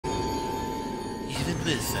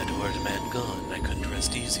With that horrid man gone, I couldn't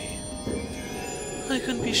rest easy. I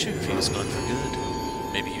couldn't be sure if he was gone for good.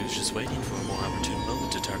 Maybe he was just waiting for a more opportune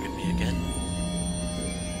moment to target me again.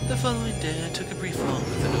 The following day, I took a brief walk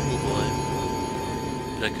with the noble boy,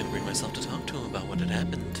 but I couldn't bring myself to talk to him about what had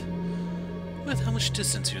happened. With how much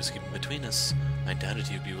distance he was keeping between us, I doubted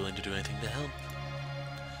he would be willing to do anything to help.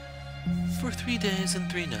 For 3 days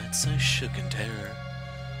and 3 nights, I shook in terror,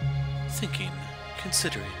 thinking,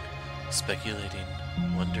 considering, speculating,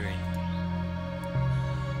 wondering,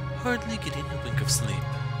 hardly getting a wink of sleep.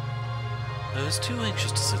 I was too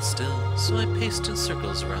anxious to sit still, so I paced in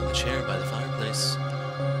circles around the chair by the fireplace.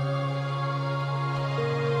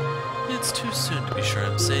 It's too soon to be sure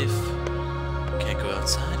I'm safe. Can't go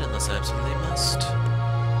outside unless I absolutely must.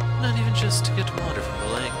 Not even just to get water from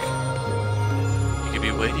the lake. He could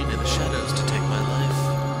be waiting in the shadows to take my life.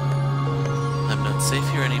 I'm not safe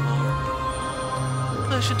here anymore.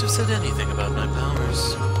 I shouldn't have said anything about my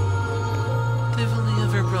powers. They've only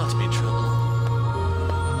ever brought me trouble.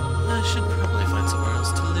 I should probably find somewhere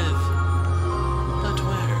else to live. But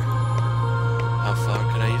where? How far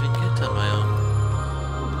could I even get on my own?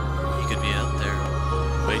 He could be out there,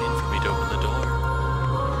 waiting for me to open the door.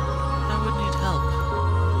 I would need help.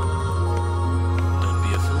 Don't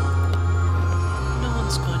be a fool. No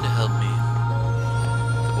one's going to help me.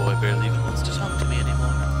 The boy barely even wants to talk to me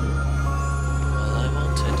anymore. All I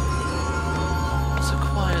wanted was a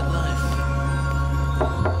quiet life.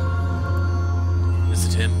 Is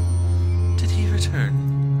it him? Did he return?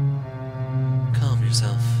 Calm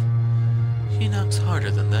yourself. He knocks harder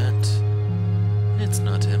than that. It's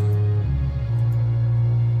not him.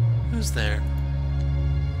 Who's there?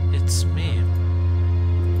 It's me.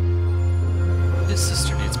 His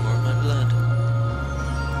sister needs more of my blood.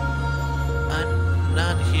 I'm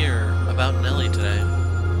not here about Nellie today.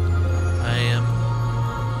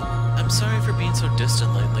 I'm sorry for being so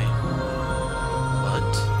distant lately.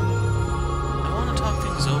 What? I want to talk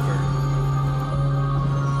things over.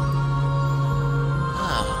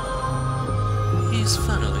 Ah. He's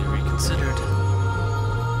finally reconsidered.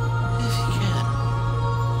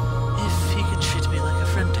 If he can treat me like a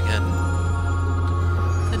friend again,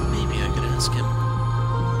 then maybe I could ask him.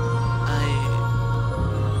 I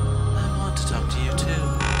want to talk to you too.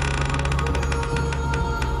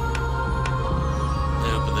 I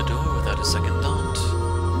opened the door without a second thought.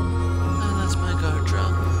 I let my guard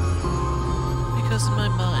drop, because in my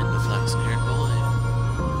mind the flaxen-haired boy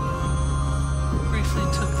briefly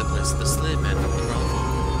took the place of the slave man from the brothel.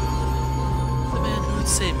 The man who had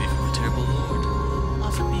saved me from a terrible lord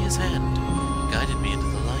offered me his hand, guided me into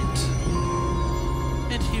the light.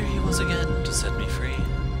 And here he was again to set me free.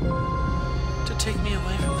 To take me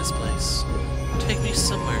away from this place, take me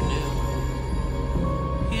somewhere new.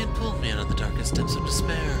 He had pulled me out of the darkest depths of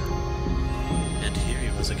despair. And here he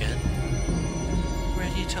was again,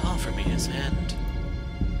 ready to offer me his hand.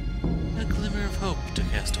 A glimmer of hope to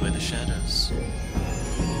cast away the shadows.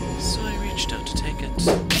 So I reached out to take it.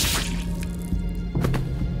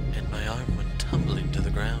 And my arm went tumbling to the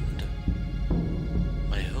ground.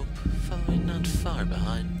 My hope following not far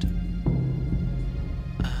behind.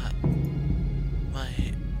 My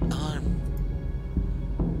arm.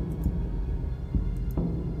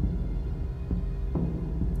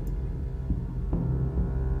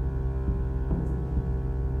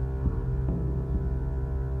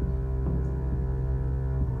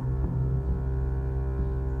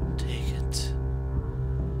 Take it.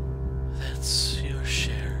 That's your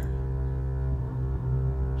share.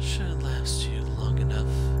 Should last you long enough.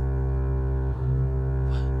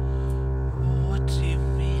 What do you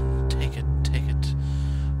mean? Take it, take it.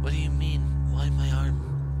 What do you mean? Why my arm?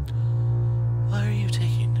 Why are you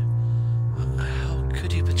taking? How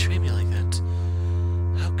could you betray me like that?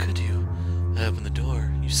 How could you? I opened the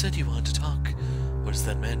door. You said you wanted to talk. What is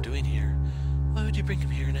that man doing here? Why would you bring him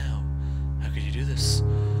here now? How could you do this?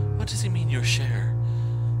 What does he mean, your share?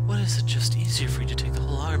 What is it just easier for you to take the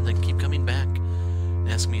whole arm than keep coming back and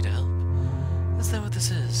ask me to help? Is that what this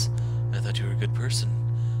is? I thought you were a good person.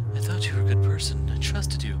 I thought you were a good person. I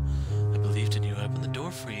trusted you. I believed in you. I opened the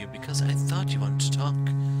door for you because I thought you wanted to talk.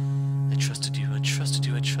 I trusted you. I trusted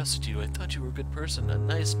you. I trusted you. I thought you were a good person, a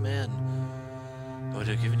nice man. I would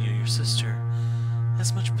have given you your sister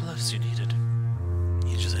as much blood as you needed.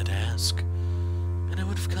 You just had to ask. And I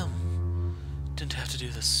would have come. Didn't have to do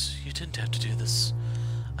this. You didn't have to do this.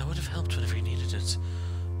 I would have helped whenever you needed it.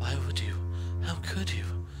 Why would you? How could you?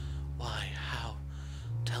 Why? How?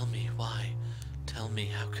 Tell me, why? Tell me,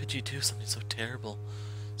 how could you do something so terrible,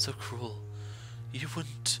 so cruel? You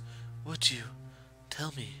wouldn't, would you?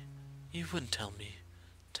 Tell me. You wouldn't tell me.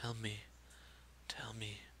 Tell me. Tell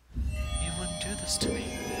me. You wouldn't do this to me.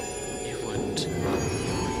 You wouldn't.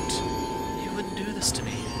 You wouldn't do this to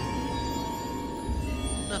me.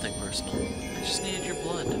 Nothing personal. I just needed your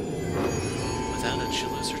blood. Without it, she'll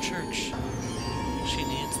lose her church. She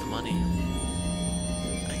needs the money.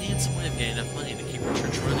 I need some way of getting enough money to keep her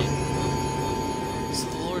church running. So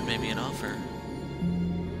the Lord made me an offer.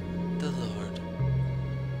 The Lord.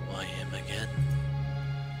 Why him again?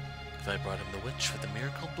 If I brought him the witch with the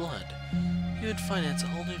miracle blood, he would finance a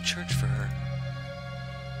whole new church for her.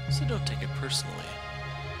 So don't take it personally.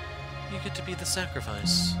 You get to be the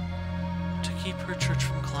sacrifice. To keep her church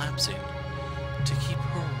from collapsing. To keep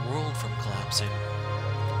her world from collapsing.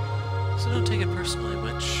 So don't take it personally,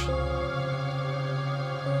 witch.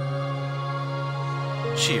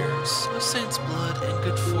 Cheers, a saint's blood and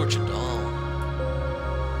good fortune to all.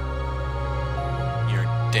 You're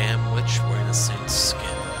a damn witch wearing a saint's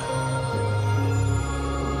skin.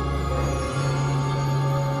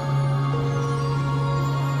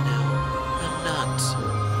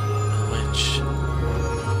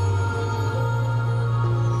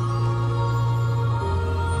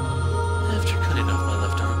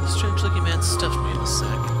 Stuffed me in a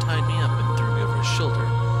sack and tied me up and threw me over his shoulder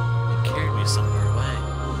and carried me somewhere away.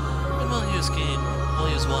 And while he was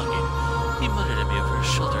walking, he muttered at me over his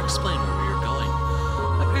shoulder, explaining where we were going.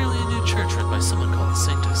 Apparently a new church run by someone called the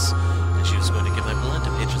Saintess, and she was going to give my blood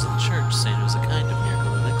to patrons of the church, saying it was a kind of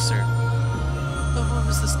miracle elixir. But what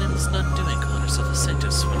was this nameless nun doing calling herself a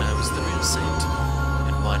Saintess when I was the real saint?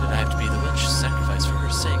 And why did I have to be the witch sacrificed for her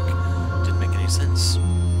sake? Didn't make any sense.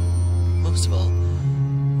 Most of all,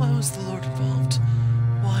 why was the Lord involved?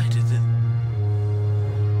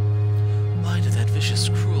 Why did that vicious,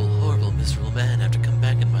 cruel, horrible, miserable man have to come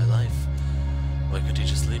back in my life? Why couldn't he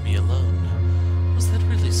just leave me alone? Was that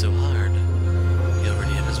really so hard? He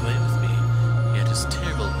already had his way with me. He had his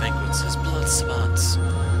terrible banquets, his blood spots.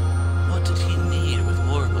 What did he need with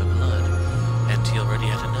more of my blood? Hadn't he already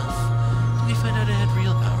had enough? Did he find out I had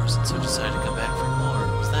real powers and so decided to come back for more?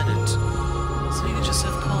 Was that it? So he could just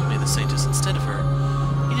have called me the Saintess instead of her.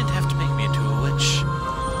 He didn't have to make me into a witch.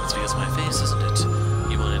 It's because of my face, isn't it?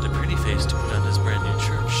 He wanted a pretty face to put on his brand new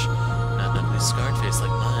church, not an ugly scarred face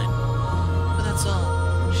like mine. But that's all.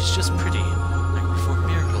 She's just pretty. I can perform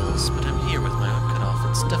miracles, but I'm here with my arm cut off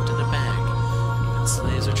and stuffed in a bag. Even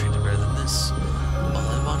slaves are treated better than this. All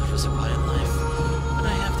I wanted was a quiet life,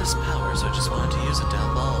 but I have this power, so I just wanted to use it to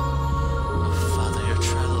help all. Oh, Father, your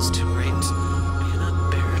trial is too great. I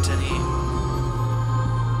cannot bear it any.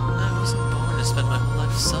 I wasn't born to spend my whole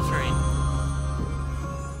life suffering.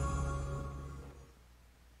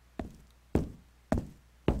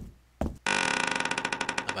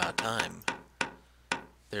 About time.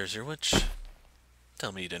 There's your witch.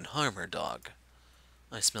 Tell me you didn't harm her, dog.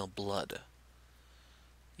 I smell blood.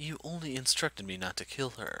 You only instructed me not to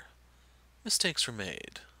kill her. Mistakes were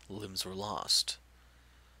made. Limbs were lost.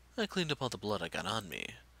 I cleaned up all the blood I got on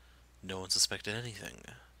me. No one suspected anything.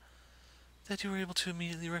 That you were able to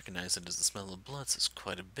immediately recognize it as the smell of blood says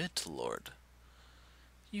quite a bit, Lord.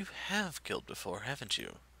 You have killed before, haven't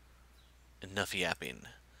you? Enough yapping.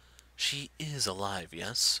 She is alive,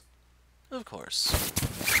 yes? Of course.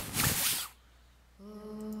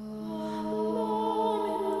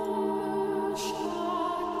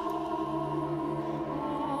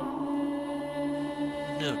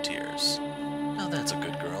 No tears. Now that's a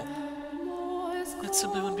good girl. It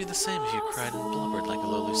simply wouldn't be the same if you cried and blubbered like a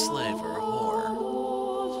lowly slave or a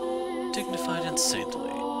whore. Dignified and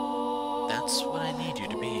saintly. That's what I need you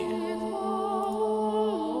to be.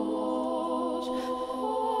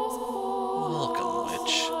 Welcome,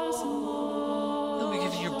 witch. I'll be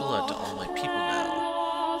giving your blood to all my people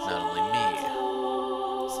now, not only me.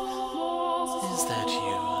 Is that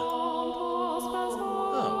you?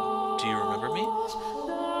 Oh, do you remember me?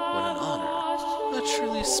 What an honor. A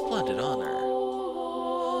truly splendid honor.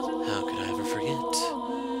 How could I ever forget?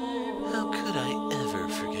 How could I ever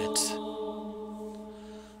forget?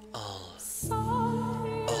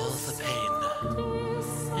 All the pain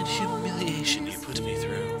and humiliation you put me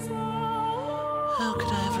through. How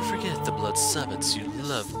could I ever forget the blood sabbats you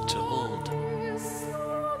loved to hold?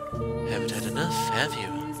 Haven't had enough, have you?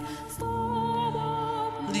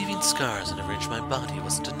 Leaving scars on every inch of my body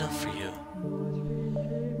wasn't enough for you.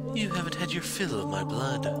 You haven't had your fill of my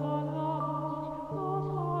blood.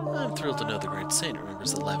 I'm thrilled to know the great saint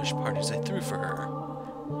remembers the lavish parties I threw for her.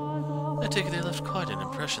 I take it they left quite an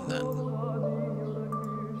impression then.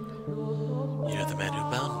 You're the man who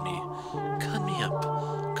bound me, cut me up,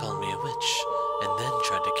 called me a witch, and then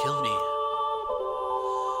tried to kill me.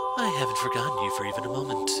 I haven't forgotten you for even a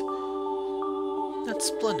moment. That's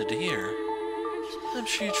splendid to hear. I'm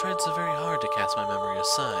sure you tried so very hard to cast my memory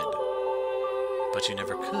aside. But you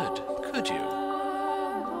never could you?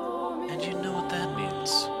 And you know what that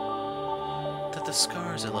means. That the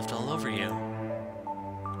scars I left all over you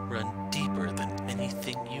run deeper than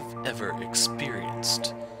anything you've ever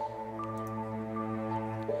experienced.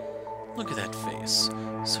 Look at that face,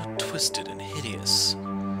 so twisted and hideous.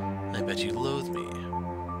 I bet you loathe me.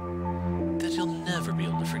 That you'll never be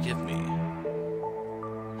able to forgive me.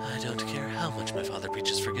 I don't care how much my father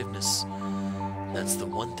preaches forgiveness. That's the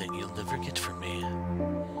one thing you'll never get from me.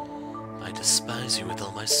 I despise you with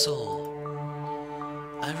all my soul.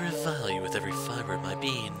 I revile you with every fiber of my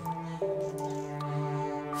being.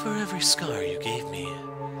 For every scar you gave me,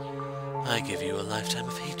 I give you a lifetime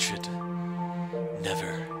of hatred.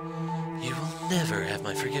 Never, you will never have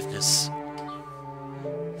my forgiveness.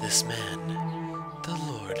 This man, the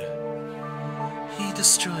Lord, he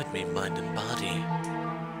destroyed me mind and body.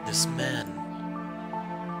 This man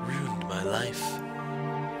ruined my life.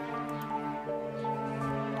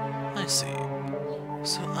 I see.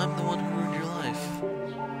 So I'm the one who ruined your life.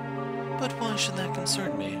 But why should that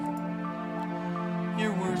concern me?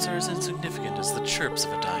 Your words are as insignificant as the chirps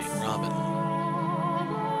of a dying robin.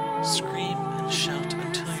 Scream and shout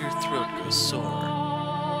until your throat goes sore.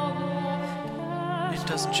 It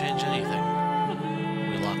doesn't change anything.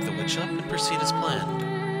 We lock the witch up and proceed as planned.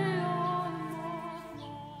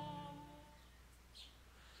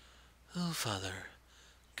 Oh, Father,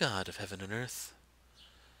 God of heaven and earth,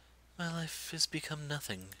 my life has become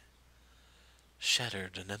nothing,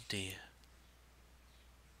 shattered and empty.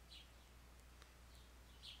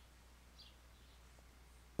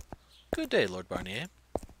 Good day, Lord Barnier.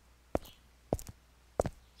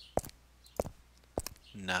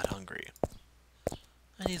 Not hungry.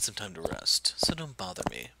 I need some time to rest, so don't bother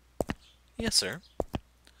me. Yes, sir.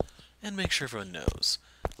 And make sure everyone knows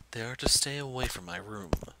they are to stay away from my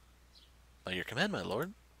room. By your command, my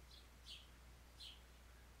lord.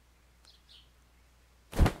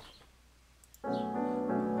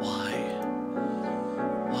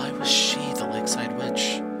 Why was she the lakeside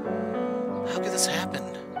witch? How could this happen?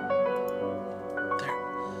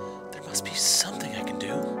 There must be something I can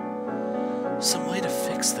do. Some way to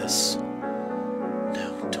fix this.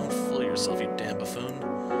 No, don't fool yourself, you damn buffoon.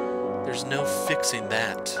 There's no fixing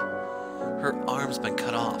that. Her arm's been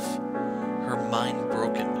cut off. Her mind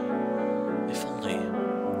broken. If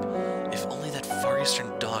only that Far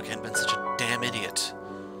Eastern dog hadn't been such a damn idiot.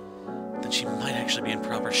 Then she might actually be in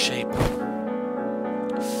proper shape.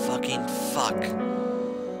 Fucking fuck.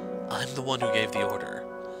 I'm the one who gave the order.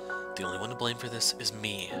 The only one to blame for this is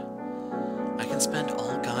me. I can spend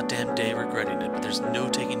all goddamn day regretting it, but there's no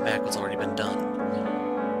taking back what's already been done.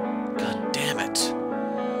 God damn it.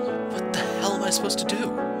 What the hell am I supposed to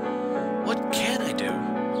do? What can I do?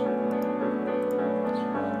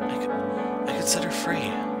 I could set her free.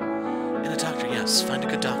 And a doctor, yes, find a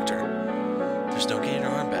good doctor. There's no getting her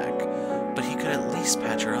arm back, but he could at least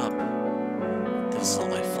patch her up. This is all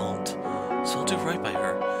my fault, so I'll do right by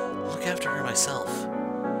her, look after her myself.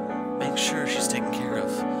 Make sure she's taken care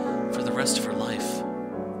of for the rest of her life.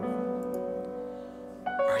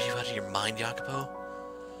 Are you out of your mind, Jacopo?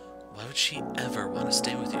 Why would she ever want to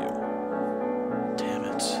stay with you? Damn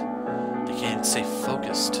it. I can't even stay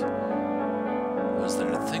focused. What is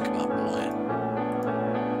there to think about, boy?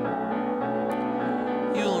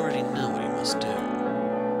 You already know what you must do.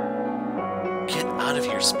 Get out of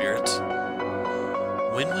here, spirit.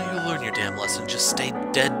 When will you learn your damn lesson? Just stay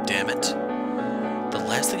dead, damn it. The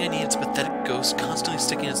last thing I need is a pathetic ghost constantly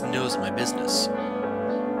sticking his nose in my business.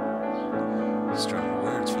 Strong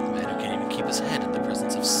words from the man who can't even keep his head in the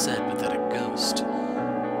presence of said pathetic ghost.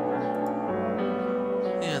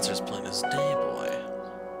 The answer's plain as day, boy.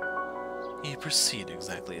 You proceed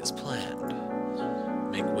exactly as planned.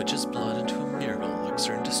 Make witch's blood into a miracle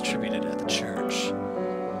elixir and distribute it at the church.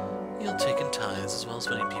 You'll take in tithes as well as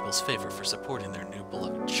winning people's favor for supporting their new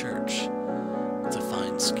beloved church. It's a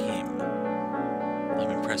fine scheme. I'm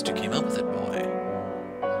impressed you came up with it, boy.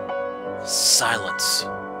 Silence!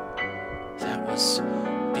 That was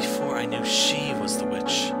before I knew she was the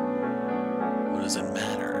witch. What does it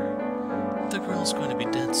matter? The girl's going to be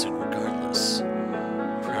dead soon regardless.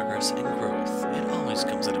 Progress and growth, it always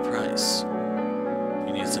comes at a price.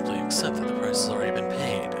 You need to simply accept that the price has already been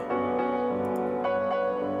paid.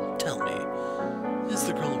 Tell me, is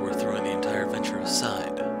the girl worth throwing the entire venture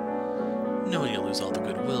aside, knowing you'll lose all the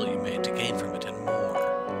goodwill you made to gain from it and more?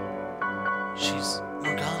 She's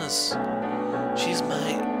Morgana's. She's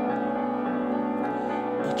my...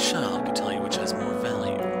 A child could tell you which has more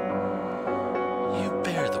value. You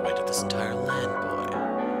bear the weight of this entire land, boy.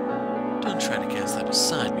 Don't try to cast that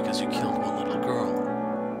aside because you killed one little girl.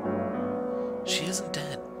 She isn't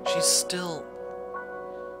dead. She's still...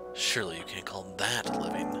 Surely you can't call that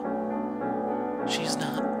living. She's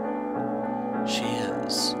not. She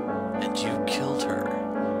is. And you killed her.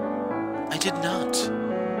 I did not.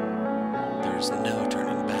 There's no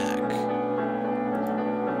turning back.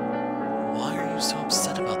 Why are you so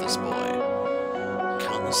upset about this boy?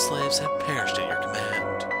 Countless slaves have perished at your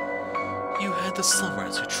command. You had the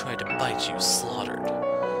slumberers who tried to bite you slaughtered.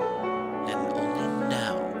 And only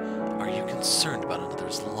now are you concerned about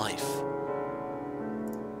another's life.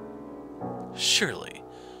 Surely,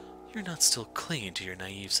 you're not still clinging to your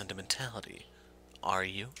naive sentimentality, are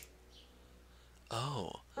you?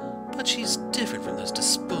 Oh, but she's different from those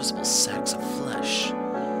disposable sacks of flesh.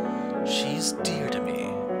 She's dear to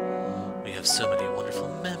me. We have so many wonderful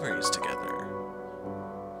memories together.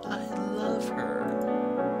 I love her.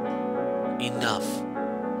 Enough.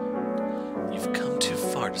 You've come too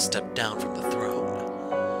far to step down from the throne.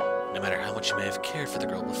 No matter how much you may have cared for the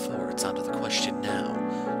girl before, it's out of the question now.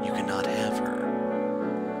 You cannot have her.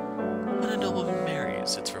 When a nobleman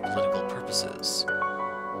marries, it's for political purposes.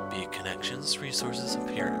 Be it connections, resources,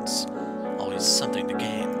 appearance. Always something to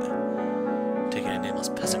gain. Taking a nameless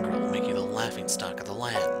peasant girl will make you the laughingstock of the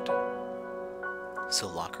land. So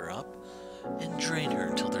lock her up and drain her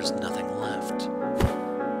until there's nothing left.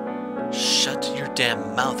 Shut your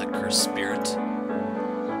damn mouth, accursed spirit.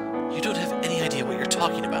 You don't have any idea what you're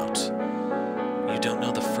talking about. You don't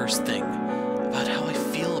know the first thing about how I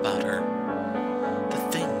feel about her. The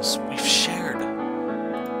things we've shared. Wait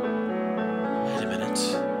a minute.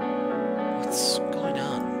 What's going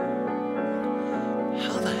on?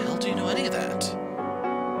 How the hell do you know any of that?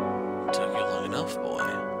 Took you long enough, boy.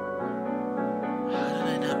 How did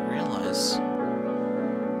I not realize?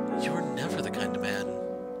 You were never the kind of man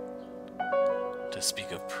to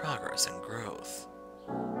speak of progress and growth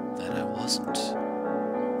that I wasn't.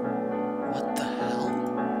 What the hell?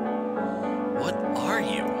 What are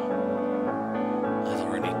you? I've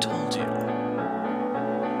already told you.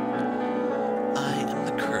 I am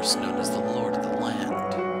the curse known as the Lord of the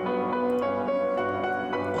Land.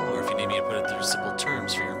 Or if you need me to put it through simple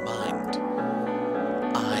terms for your mind,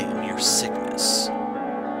 I am your sickness.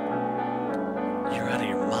 You're out of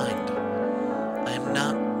your mind. I am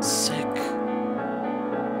not sick.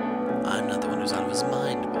 I'm not the one who's out of his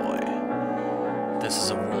mind, boy. This is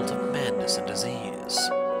a world of madness and disease,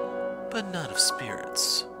 but not of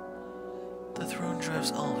spirits. The throne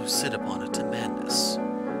drives all who sit upon it to madness.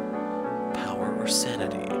 Power or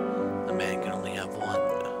sanity, a man can only have one.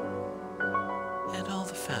 And all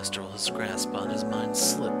the faster will his grasp on his mind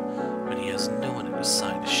slip when he has no one at his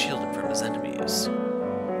side to shield him from his enemies.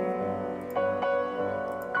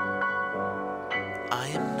 I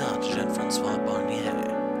am not Jean-Francois Barnier,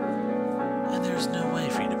 and there is no way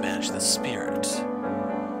for you to banish the spirit.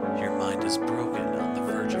 Your mind is broken on the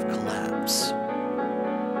verge of collapse.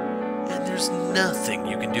 And there's nothing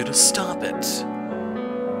you can do to stop it.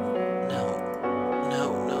 No.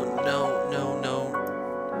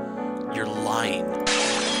 You're lying.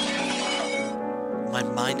 My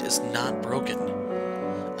mind is not broken.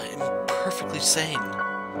 I am perfectly sane.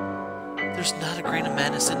 There's not a grain of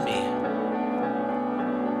madness in me.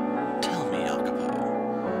 Tell me,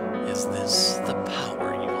 Jacopo, is this the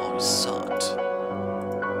power you always sought?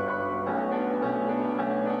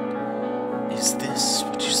 Is this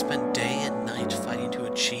what you spent day and night fighting to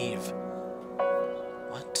achieve?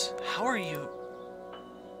 What? How are you?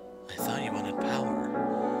 I thought you wanted power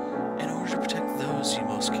in order to protect those you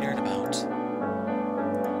most cared about.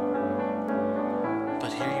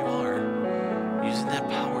 But here you are, using that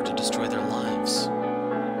power to destroy their lives.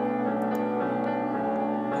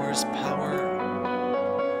 Or is power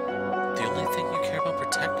the only thing you care about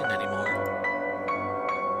protecting anymore?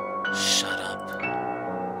 Shut up.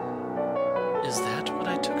 Is that what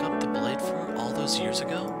I took up the blade for all those years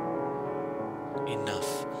ago?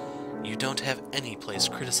 Enough. You don't have any place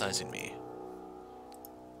criticizing me.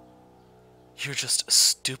 You're just a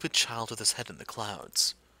stupid child with his head in the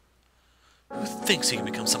clouds. Who thinks he can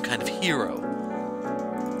become some kind of hero?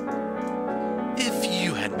 If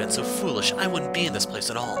you hadn't been so foolish, I wouldn't be in this place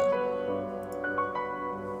at all.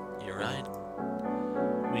 You're right.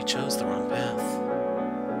 We chose the wrong path.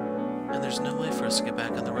 And there's no way for us to get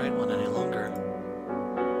back on the right one any longer.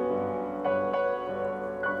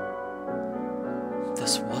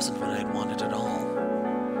 This wasn't what I had wanted at all.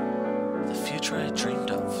 The future I had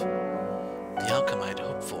dreamed of. The outcome I had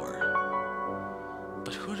hoped for.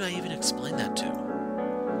 But who did I even explain that to?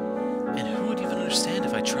 And who would even understand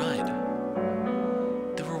if I tried?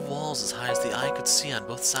 There were walls as high as the eye could see on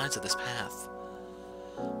both sides of this path.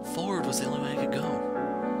 Forward was the only way I could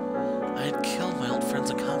go. I had killed my old friends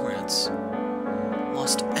and comrades.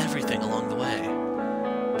 Lost everything along the way.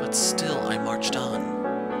 But but still I marched on,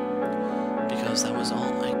 because that was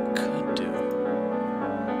all I could do.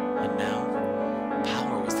 And now,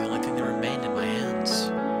 power was the only thing that remained in my hands.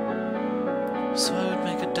 So I would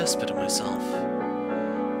make a despot of myself,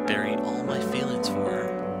 bury all my feelings for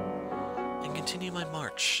her, and continue my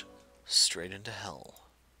march straight into hell.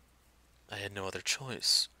 I had no other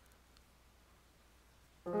choice.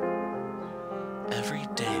 Every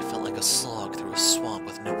day felt like a slog through a swamp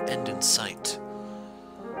with no end in sight.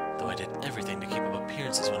 Though I did everything to keep up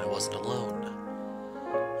appearances when I wasn't alone,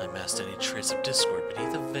 I masked any trace of discord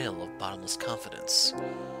beneath a veil of bottomless confidence.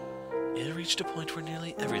 It had reached a point where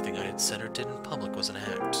nearly everything I had said or did in public was an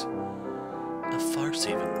act. A farce,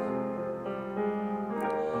 even.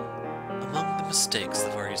 Among the mistakes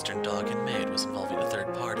the Far Eastern dog had made was involving a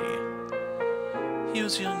third party. He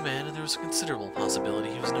was a young man, and there was a considerable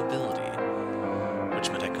possibility he was nobility,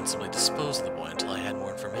 which meant I couldn't simply dispose of the boy until I had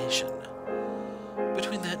more information.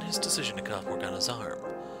 Between that and his decision to cut off Morgana's arm,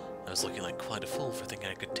 I was looking like quite a fool for thinking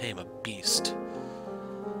I could tame a beast.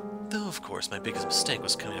 Though, of course, my biggest mistake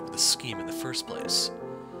was coming up with the scheme in the first place.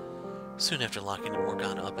 Soon after locking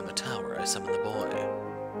Morgana up in the tower, I summoned the boy,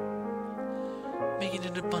 making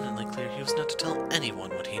it abundantly clear he was not to tell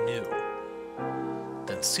anyone what he knew,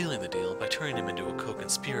 then sealing the deal by turning him into a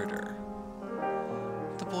co-conspirator.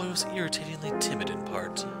 The boy was irritatingly timid in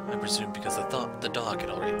part, I presume because the dog had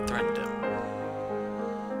already threatened him.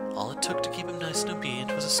 All it took to keep him nice and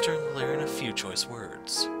obedient was a stern glare and a few choice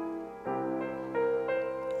words.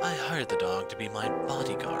 I hired the dog to be my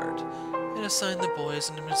bodyguard, and assigned the boy as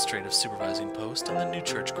an administrative supervising post on the new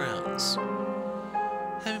church grounds.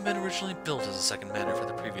 Having been originally built as a second manor for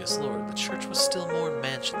the previous lord, the church was still more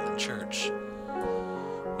mansion than church,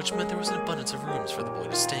 which meant there was an abundance of rooms for the boy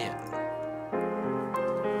to stay in.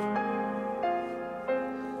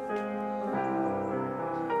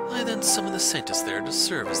 I then summoned the saintess there to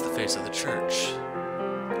serve as the face of the church.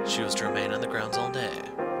 She was to remain on the grounds all day,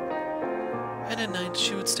 and at night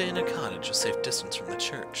she would stay in a cottage a safe distance from the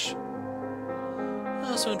church.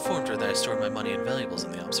 I also informed her that I stored my money and valuables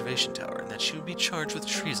in the observation tower, and that she would be charged with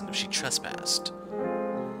treason if she trespassed.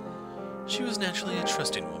 She was naturally a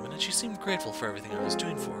trusting woman, and she seemed grateful for everything I was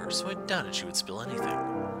doing for her, so I doubted she would spill anything.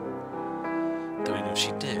 Though I knew if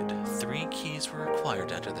she did, 3 keys were required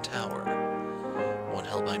to enter the tower. One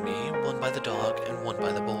held by me, one by the dog, and one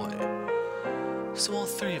by the boy. So all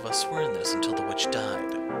 3 of us were in this until the witch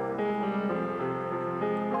died.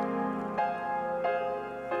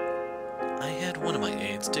 I had one of my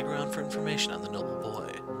aides dig around for information on the noble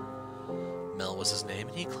boy. Mell was his name,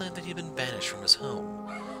 and he claimed that he had been banished from his home,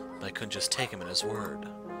 but I couldn't just take him at his word.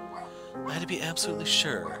 I had to be absolutely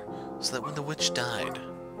sure, so that when the witch died,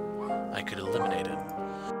 I could eliminate him.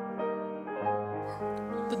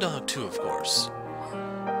 The dog too, of course.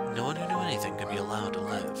 No one who knew anything could be allowed to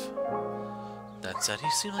live. That said, he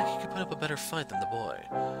seemed like he could put up a better fight than the boy,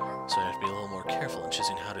 so I'd have to be a little more careful in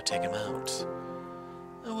choosing how to take him out.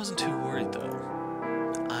 I wasn't too worried, though.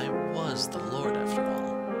 I was the Lord, after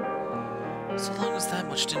all. So long as that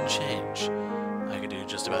much didn't change, I could do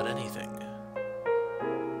just about anything.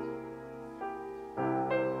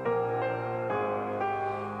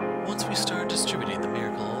 Once we started distributing the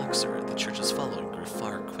miracle elixir, the church's following grew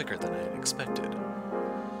far quicker than I had expected.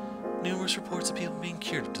 Numerous reports of people being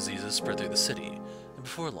cured of diseases spread through the city, and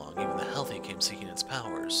before long, even the healthy came seeking its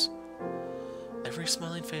powers. Every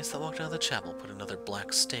smiling face that walked out of the chapel put another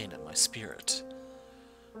black stain on my spirit.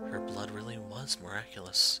 Her blood really was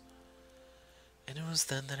miraculous. And it was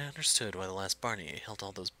then that I understood why the last Barney held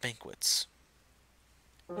all those banquets.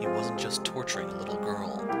 He wasn't just torturing a little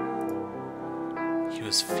girl. He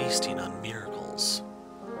was feasting on miracles.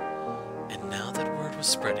 And now that word was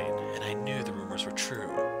spreading, and I knew the rumors were true,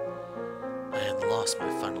 I had lost my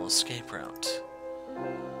final escape route.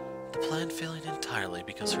 The plan failing entirely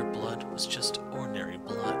because her blood was just ordinary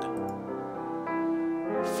blood.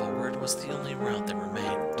 Forward was the only route that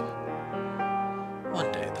remained.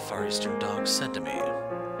 One day, the Far Eastern dog said to me,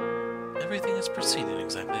 "Everything is proceeding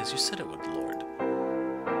exactly as you said it would, Lord."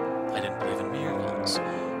 I didn't believe in miracles,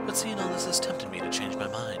 but seeing all this has tempted me to change my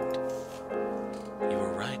mind. You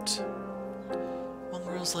were right. One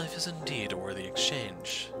girl's life is indeed a worthy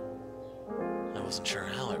exchange. I wasn't sure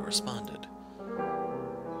how I responded.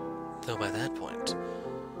 Though by that point,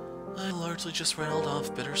 I largely just rattled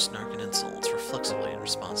off bitter snark and insults reflexively in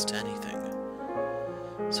response to anything.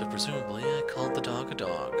 So presumably I called the dog a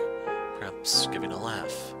dog, perhaps giving a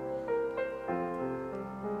laugh.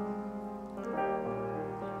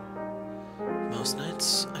 Most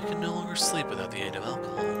nights, I could no longer sleep without the aid of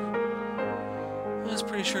alcohol. I was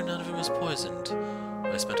pretty sure none of it was poisoned,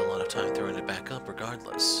 but I spent a lot of time throwing it back up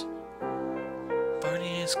regardless. Barney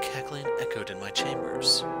Garnier's cackling echoed in my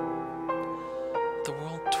chambers. The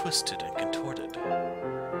world twisted and contorted.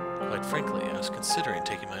 Quite frankly, I was considering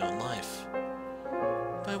taking my own life.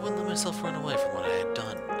 But I wouldn't let myself run away from what I had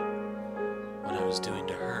done. What I was doing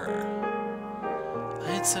to her. I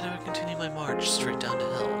had said I would continue my march straight down to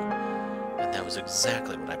hell, and that was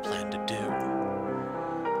exactly what I planned to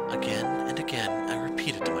do. Again and again, I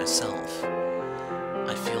repeated to myself,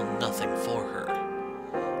 I feel nothing for her.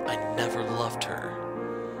 I never loved her.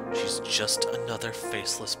 She's just another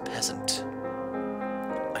faceless peasant.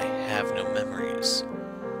 I have no memories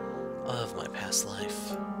of my past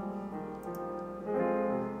life.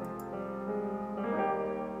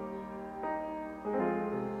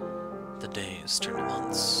 The days turned to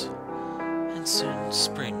months, and soon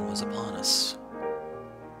spring was upon us.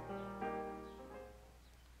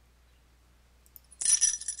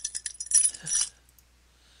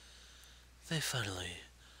 They finally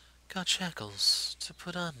got shackles to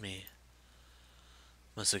put on me.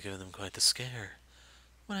 Must have given them quite the scare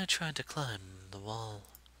when I tried to climb the wall.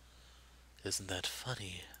 Isn't that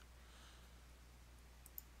funny?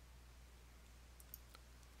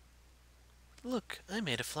 Look, I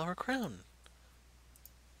made a flower crown.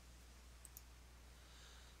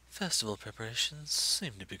 Festival preparations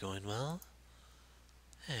seem to be going well.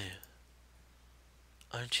 Hey,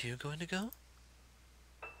 aren't you going to go?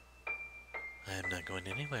 I am not going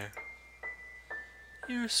anywhere.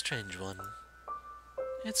 You're a strange one.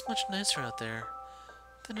 It's much nicer out there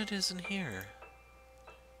than it is in here.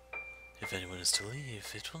 If anyone is to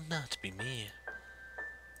leave, it will not be me.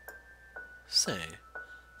 Say,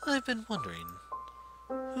 I've been wondering,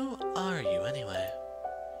 who are you anyway?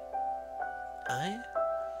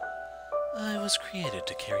 I was created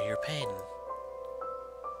to carry your pain.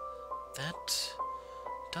 That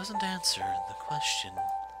doesn't answer the question.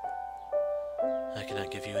 I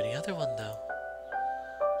cannot give you any other one, though.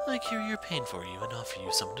 I carry your pain for you and offer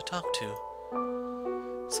you someone to talk to,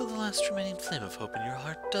 so the last remaining flame of hope in your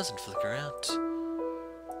heart doesn't flicker out.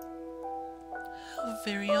 How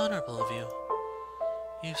very honorable of you.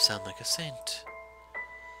 You sound like a saint.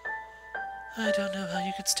 I don't know how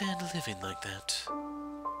you could stand living like that.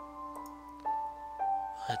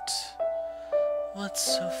 What's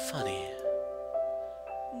so funny?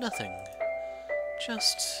 Nothing.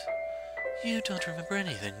 Just, you don't remember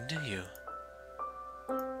anything, do you?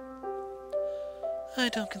 I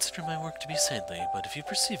don't consider my work to be saintly, but if you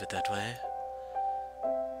perceive it that way,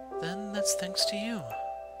 then that's thanks to you.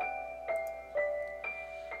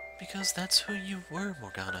 Because that's who you were,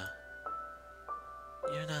 Morgana.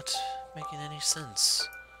 You're not making any sense.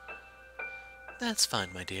 That's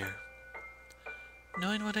fine, my dear.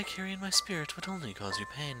 Knowing what I carry in my spirit would only cause you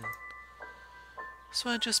pain. So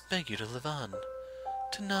I just beg you to live on,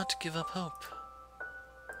 to not give up hope.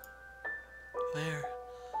 Where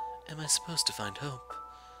am I supposed to find hope,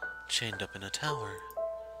 chained up in a tower?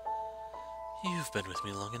 You've been with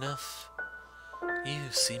me long enough. You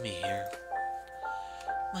see me here.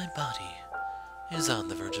 My body is on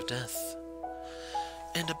the verge of death,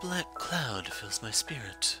 and a black cloud fills my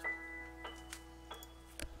spirit.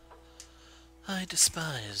 I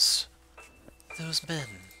despise those men,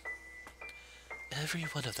 every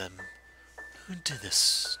one of them, who did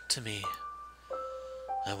this to me.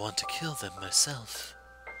 I want to kill them myself,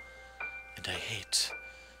 and I hate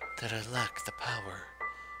that I lack the power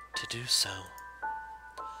to do so.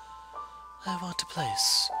 I want to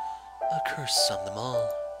place a curse on them all.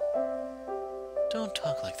 Don't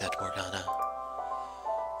talk like that, Morgana.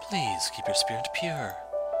 Please keep your spirit pure.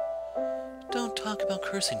 Don't talk about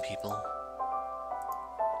cursing people.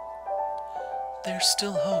 There's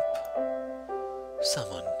still hope.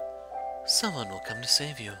 Someone will come to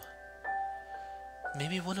save you.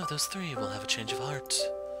 Maybe one of those three will have a change of heart.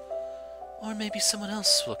 Or maybe someone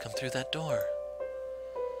else will come through that door.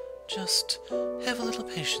 Just have a little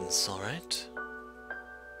patience, all right?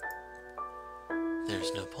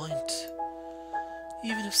 There's no point.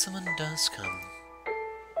 Even if someone does come,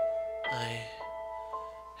 I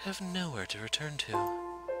have nowhere to return to.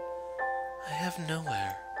 I have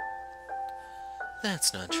nowhere.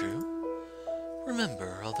 That's not true.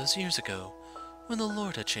 Remember all those years ago, when the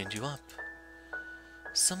Lord had chained you up.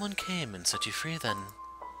 Someone came and set you free then,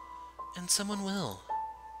 and someone will.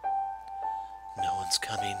 No one's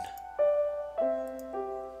coming.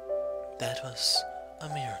 That was a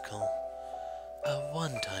miracle. A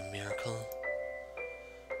one-time miracle.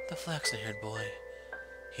 The flaxen-haired boy,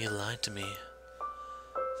 he lied to me.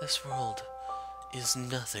 This world is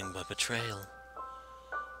nothing but betrayal.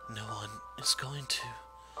 No one is going to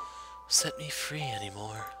set me free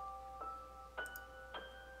anymore.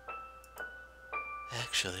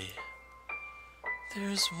 Actually,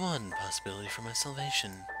 There's one possibility for my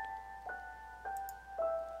salvation.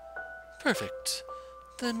 Perfect.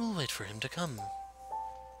 Then we'll wait for him to come.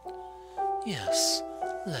 Yes,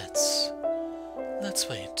 let's. Let's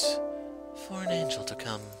wait for an angel to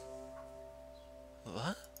come.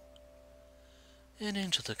 What? An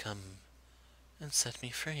angel to come and set me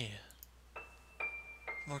free.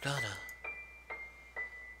 Morgana,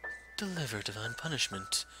 deliver divine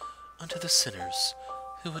punishment unto the sinners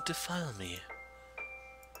who would defile me.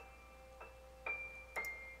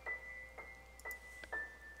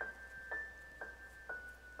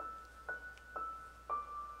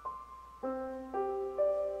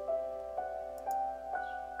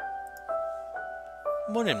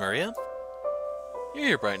 Morning, Maria. You're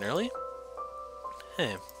here bright and early.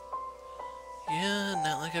 Hey. Yeah,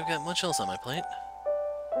 not like I've got much else on my plate.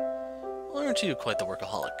 Well, aren't you quite the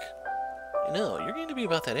workaholic? You know, you're going to be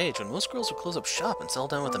about that age when most girls will close up shop and settle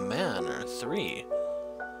down with a man or three.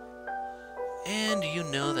 And you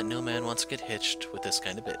know that no man wants to get hitched with this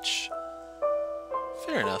kind of bitch.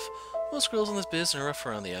 Fair enough. Most girls in this biz are rough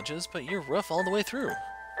around the edges, but you're rough all the way through.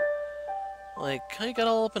 Like, how you got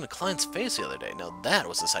all up in a client's face the other day. Now that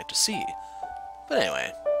was a sight to see. But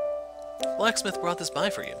anyway, blacksmith brought this by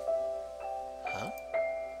for you. Huh?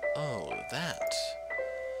 Oh, that.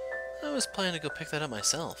 I was planning to go pick that up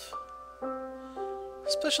myself.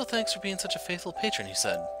 Special thanks for being such a faithful patron, he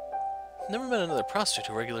said. Never met another prostitute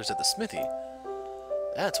who regulars at the smithy.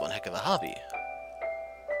 That's one heck of a hobby.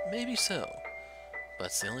 Maybe so, but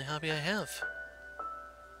it's the only hobby I have.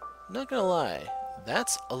 Not gonna lie,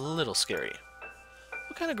 that's a little scary.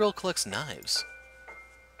 What kind of girl collects knives?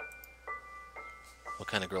 What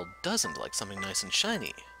kind of girl doesn't like something nice and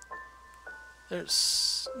shiny?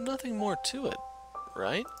 There's nothing more to it,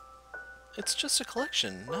 right? It's just a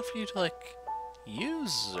collection, not for you to, like,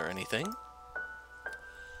 use or anything.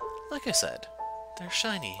 Like I said, they're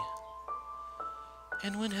shiny.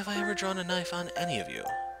 And when have I ever drawn a knife on any of you?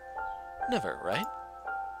 Never, right?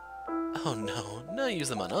 Oh no, not use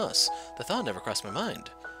them on us. The thought never crossed my mind.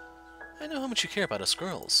 I know how much you care about us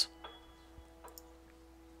girls.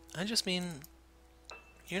 I just mean,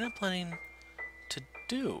 you're not planning to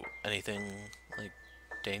do anything, like,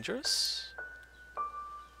 dangerous?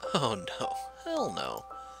 Oh no, hell no.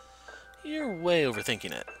 You're way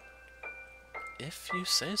overthinking it. If you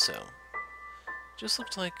say so. Just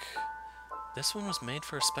looked like this one was made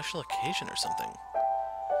for a special occasion or something.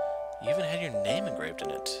 You even had your name engraved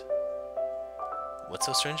in it. What's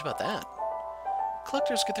so strange about that?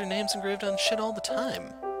 Collectors get their names engraved on shit all the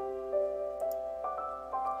time.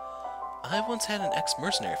 I once had an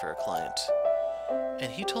ex-mercenary for a client,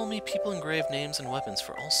 and he told me people engrave names and weapons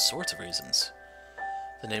for all sorts of reasons.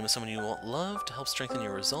 The name of someone you love to help strengthen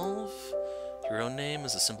your resolve. Your own name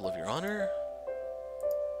is a symbol of your honor.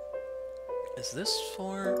 Is this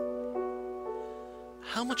for...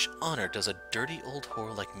 How much honor does a dirty old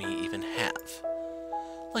whore like me even have?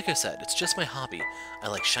 Like I said, it's just my hobby. I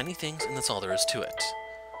like shiny things, and that's all there is to it.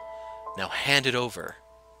 Now hand it over.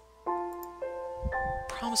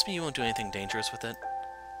 Promise me you won't do anything dangerous with it.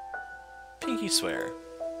 Pinky swear.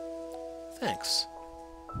 Thanks.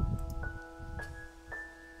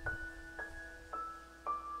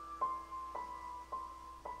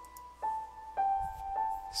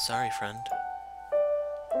 Sorry, friend.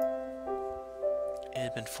 It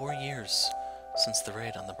had been 4 years since the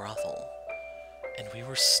raid on the brothel, and we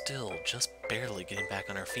were still just barely getting back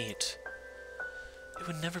on our feet. It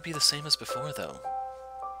would never be the same as before, though.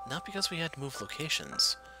 Not because we had to move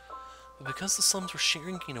locations, but because the slums were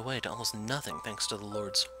shrinking away to almost nothing thanks to the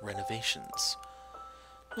Lord's renovations.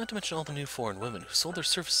 Not to mention all the new foreign women who sold their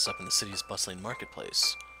services up in the city's bustling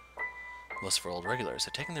marketplace. Most of our old regulars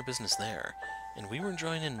had taken their business there, and we weren't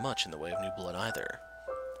drawing in much in the way of new blood either.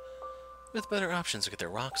 With better options to get their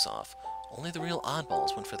rocks off, only the real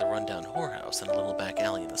oddballs went for the rundown whorehouse and a little back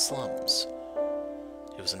alley in the slums.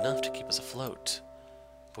 It was enough to keep us afloat,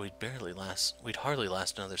 but we'd hardly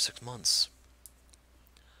last another 6 months.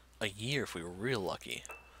 A year if we were real lucky.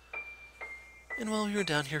 And while we were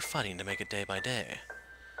down here fighting to make it day by day,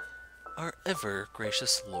 our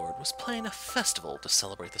ever-gracious Lord was planning a festival to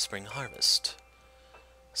celebrate the spring harvest.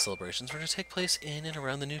 Celebrations were to take place in and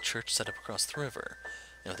around the new church set up across the river,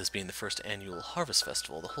 and with this being the first annual harvest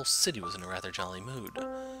festival, the whole city was in a rather jolly mood.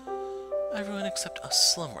 Everyone except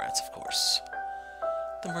us slum rats, of course.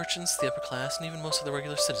 The merchants, the upper class, and even most of the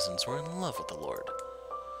regular citizens were in love with the Lord.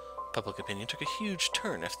 Public opinion took a huge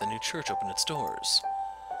turn after the new church opened its doors.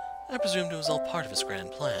 I presumed it was all part of his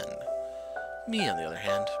grand plan. Me, on the other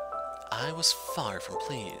hand, I was far from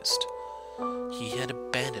pleased. He had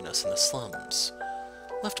abandoned us in the slums,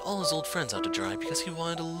 left all his old friends out to dry because he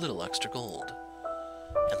wanted a little extra gold.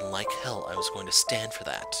 And like hell, I was going to stand for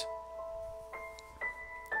that.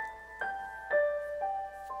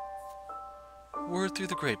 Word through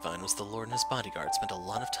the grapevine was the Lord and his bodyguard spent a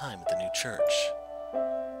lot of time at the new church.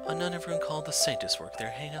 A nun everyone called the Sanctus worked there,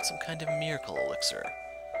 hanging out some kind of miracle elixir.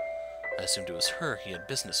 I assumed it was her he had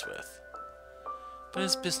business with. But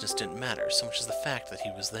his business didn't matter so much as the fact that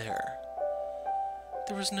he was there.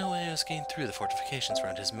 There was no way I was getting through the fortifications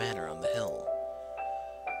around his manor on the hill.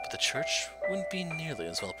 But the church wouldn't be nearly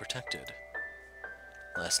as well protected.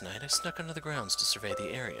 Last night I snuck under the grounds to survey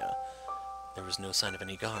the area. There was no sign of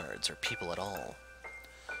any guards or people at all,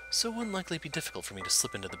 so it wouldn't likely be difficult for me to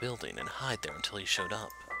slip into the building and hide there until he showed up.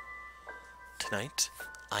 Tonight,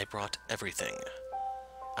 I brought everything.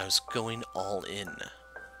 I was going all in.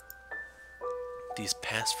 These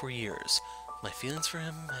past 4 years, my feelings for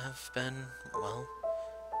him have been, well,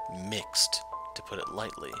 mixed, to put it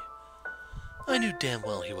lightly. I knew damn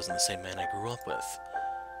well he wasn't the same man I grew up with,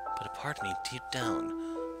 but a part of me deep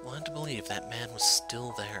down wanted to believe that man was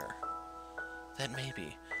still there. That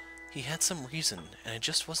maybe he had some reason and I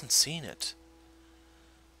just wasn't seeing it.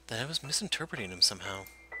 That I was misinterpreting him somehow.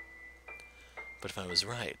 But if I was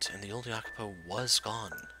right and the old Jacopo was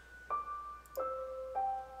gone,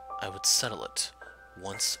 I would settle it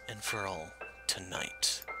once and for all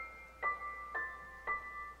tonight.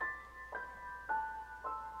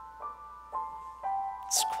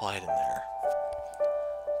 It's quiet in there.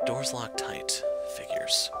 Doors locked tight.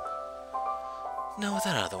 Figures. Now with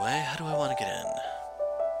that out of the way, how do I want to get in?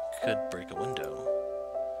 Could break a window.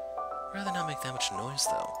 Rather not make that much noise,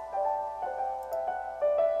 though.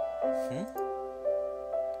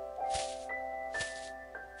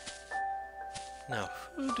 Now,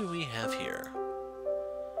 who do we have here?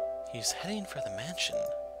 He's heading for the mansion.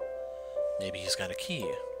 Maybe he's got a key.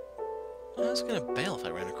 I was gonna bail if I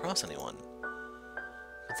ran across anyone.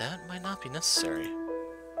 But that might not be necessary.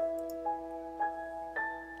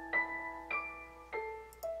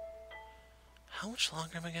 How much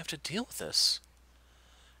longer am I going to have to deal with this?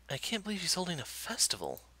 I can't believe he's holding a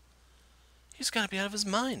festival. He's got to be out of his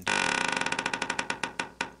mind.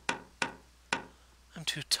 I'm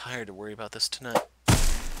too tired to worry about this tonight.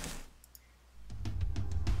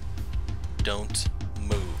 Don't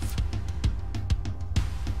move.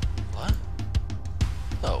 What?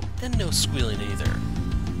 Oh, and no squealing either.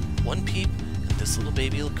 One peep, and this little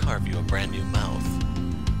baby will carve you a brand new mouth.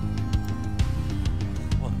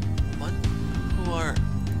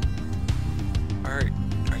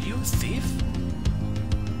 Are you a thief?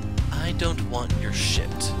 I don't want your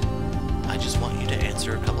shit. I just want you to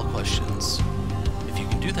answer a couple questions. If you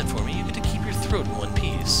can do that for me, you get to keep your throat in one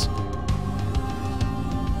piece.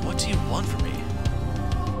 What do you want from me?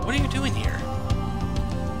 What are you doing here?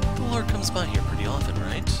 The Lord comes by here pretty often,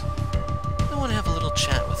 right? I want to have a little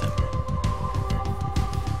chat with him.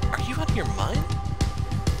 Are you out of your mind?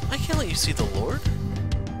 I can't let you see the Lord.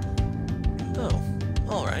 Oh,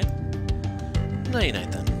 alright. Night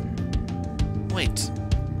night then. Wait.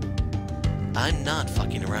 I'm not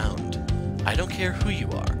fucking around. I don't care who you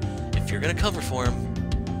are. If you're gonna cover for him,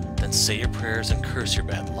 then say your prayers and curse your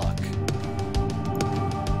bad luck.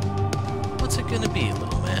 What's it gonna be,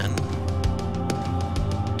 little man?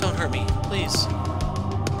 Don't hurt me, please.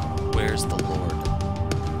 Where's the Lord?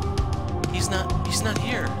 He's not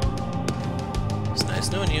here. It's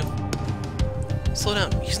nice knowing you. Slow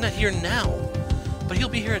down, he's not here now, but he'll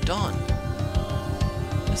be here at dawn.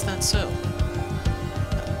 Is that so?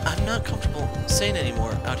 I'm not comfortable saying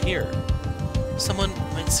anymore out here. Someone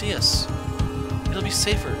might see us. It'll be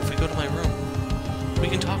safer if we go to my room. We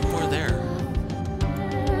can talk more there.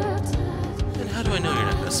 And how do I know you're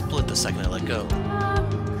not going to split the second I let go?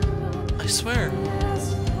 I swear.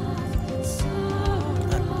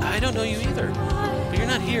 I don't know you either, but you're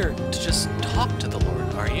not here to just talk to the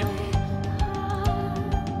Lord, are you?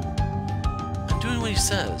 I'm doing what he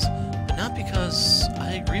says, but not because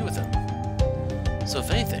I agree with him. So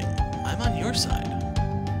if anything, I'm on your side.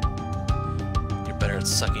 You're better at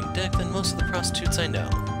sucking dick than most of the prostitutes I know.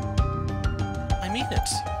 I mean it.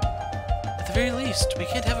 At the very least, we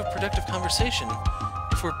can't have a productive conversation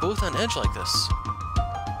if we're both on edge like this.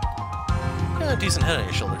 Got a decent head on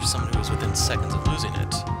your shoulders for someone who was within seconds of losing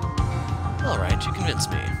it. Alright, you convinced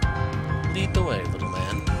me. Lead the way, little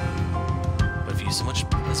man. But if you so much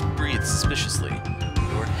as breathe suspiciously,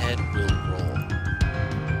 your head will roll.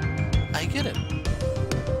 I get it.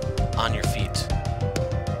 On your feet.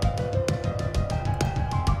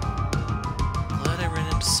 Glad I ran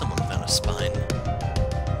into someone without a spine.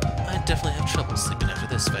 I'd definitely have trouble sleeping after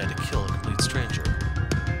this if I had to kill a complete stranger.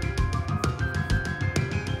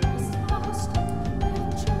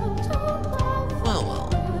 Well, well.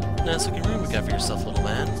 Nice looking room you got for yourself, little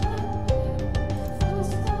man.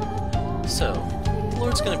 So, the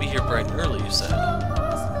Lord's gonna be here bright and early, you said.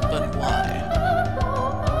 But why?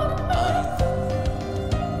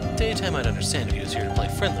 Daytime I'd understand if he was here to play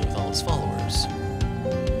friendly with all his followers.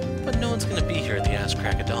 But no one's gonna be here at the ass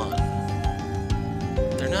crack of dawn.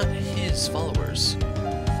 They're not his followers.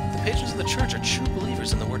 The patrons of the church are true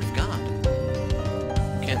believers in the Word of God.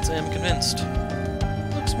 Can't say I'm convinced.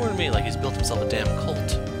 Looks more to me like he's built himself a damn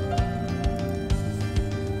cult.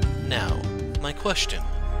 Now, my question.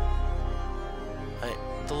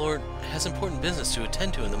 The Lord has important business to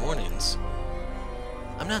attend to in the mornings.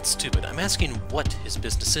 I'm not stupid. I'm asking what his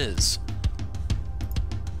business is.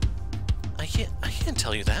 I can't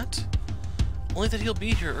tell you that. Only that he'll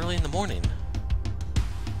be here early in the morning.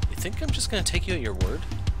 You think I'm just gonna take you at your word?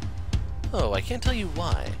 Oh, I can't tell you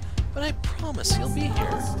why, but I promise he'll be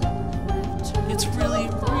here. It's really,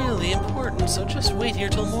 really important, so just wait here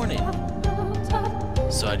till morning.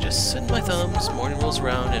 So I just sit in my thumbs, morning rolls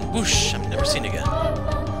around, and whoosh, I'm never seen again.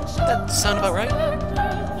 That sound about right?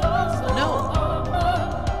 No.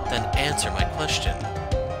 Then answer my question.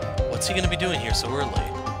 What's he gonna be doing here so early?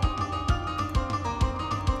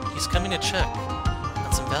 He's coming to check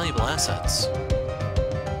on some valuable assets.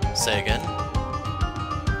 Say again?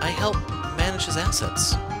 I help manage his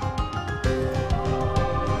assets.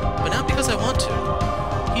 But not because I want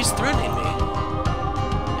to. He's threatening me.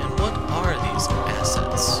 And what are these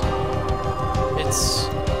assets? It's...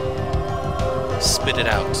 Spit it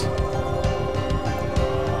out.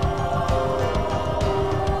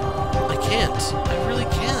 I can't. I really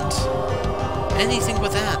can't. Anything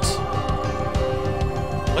but that.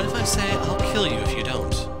 What if I say I'll kill you if you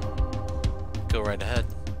don't? Go right ahead.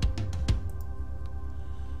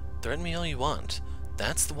 Threaten me all you want.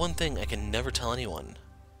 That's the one thing I can never tell anyone.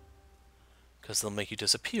 Because they'll make you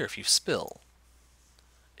disappear if you spill.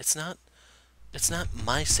 It's not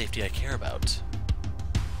my safety I care about.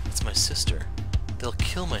 It's my sister. They'll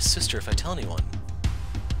kill my sister if I tell anyone.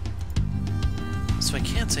 So I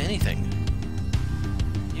can't say anything.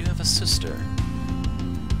 You have a sister.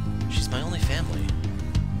 She's my only family.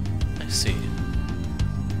 I see.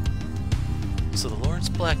 So the Lord's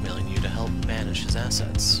blackmailing you to help manage his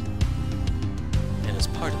assets. And as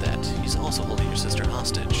part of that, he's also holding your sister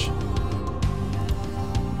hostage.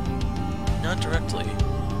 Not directly,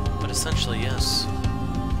 but essentially yes.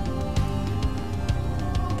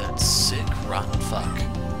 That sick, rotten fuck.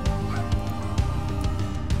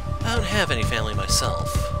 I don't have any family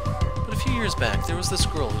myself, but a few years back there was this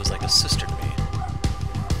girl who was like a sister to me.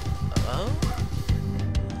 Oh?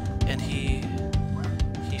 And he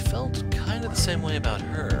felt kind of the same way about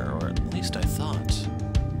her, or at least I thought.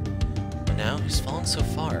 But now he's fallen so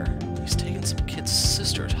far, he's taken some kid's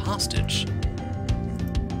sister hostage.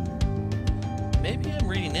 Maybe I'm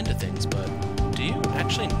reading into things, but do you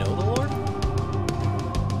actually know the Lord?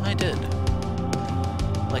 I did.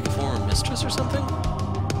 Like a former mistress or something?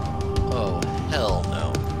 Oh, hell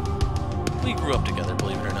no. We grew up together,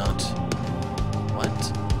 believe it or not.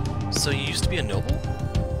 What? So you used to be a noble?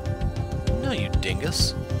 No, you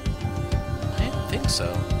dingus. I didn't think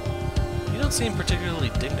so. You don't seem particularly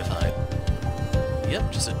dignified.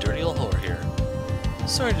 Yep, just a dirty old whore here.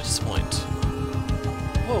 Sorry to disappoint.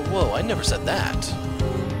 Whoa, whoa, I never said that.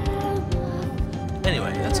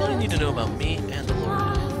 Anyway, that's all you need to know about me and the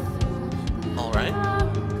Lord. Alright.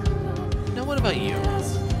 Now what about you?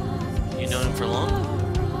 You known him for long?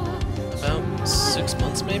 About 6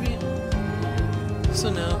 months, maybe? So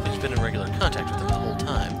no, but you've been in regular contact with him the whole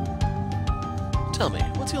time. Tell me,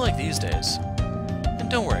 what's he like these days? And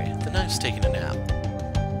don't worry, the knife's taking a nap.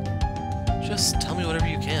 Just tell me whatever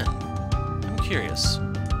you can. I'm curious.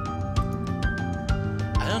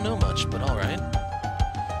 I don't know much, but alright.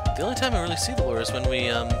 The only time I really see the Lord is when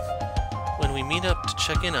we meet up to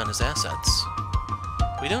check in on his assets.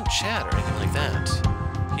 We don't chat or anything like that.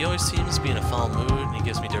 He always seems to be in a foul mood, and he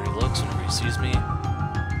gives me dirty looks whenever he sees me.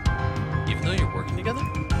 Even though you're working together?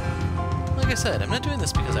 Like I said, I'm not doing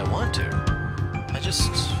this because I want to. I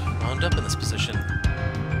just wound up in this position.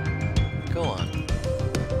 Go on.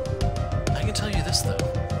 I can tell you this, though.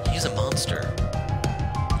 He's a monster.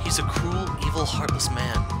 He's a cruel, evil, heartless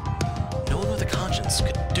man. No one with a conscience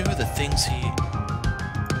could do the things he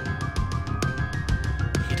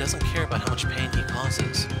doesn't care about how much pain he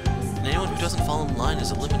causes. And anyone who doesn't fall in line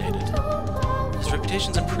is eliminated. His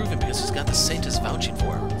reputation's improving because he's got the Saintess vouching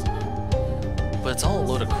for him. But it's all a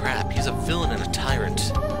load of crap. He's a villain and a tyrant.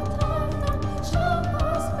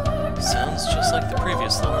 Sounds just like the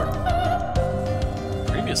previous Lord.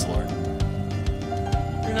 Previous Lord?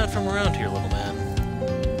 You're not from around here, little man.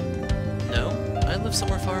 No, I live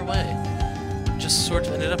somewhere far away. just sort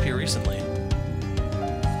of ended up here recently.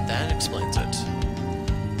 That explains it.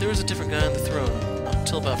 There was a different guy on the throne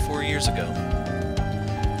until about 4 years ago.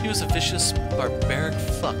 He was a vicious, barbaric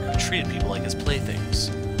fuck who treated people like his playthings.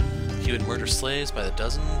 He would murder slaves by the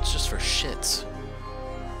dozens just for shits.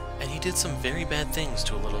 And he did some very bad things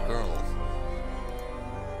to a little girl.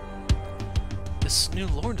 This new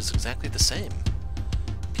lord is exactly the same.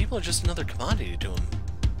 People are just another commodity to him.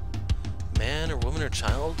 Man or woman or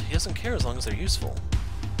child, he doesn't care as long as they're useful.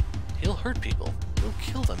 He'll hurt people. He'll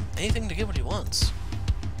kill them. Anything to get what he wants.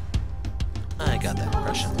 I got that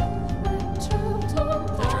impression.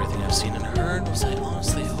 After everything I've seen and heard, was I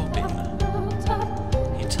honestly hoping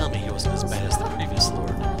he'd tell me he wasn't as bad as the previous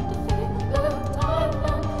lord.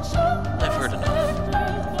 I've heard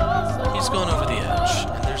enough. He's gone over the edge,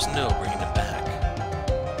 and there's no bringing him back.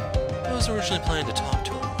 I was originally planning to talk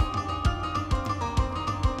to him,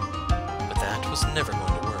 but that was never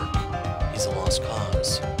going to work. He's a lost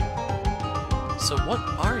cause. So what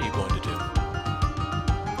are you going to do?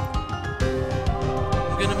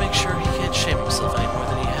 I'm going to make sure he can't shame himself any more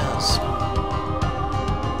than he has.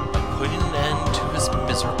 By putting an end to his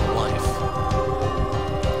miserable life.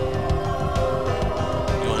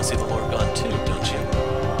 You want to see the Lord gone too, don't you?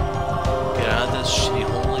 Get out of this shitty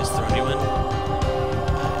hole he's thrown you in?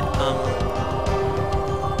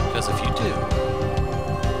 Because if you do,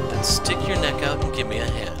 then stick your neck out and give me a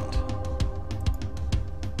hand.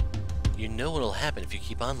 You know what'll happen if you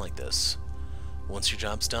keep on like this. Once your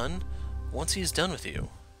job's done, once he's done with you,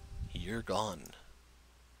 you're gone.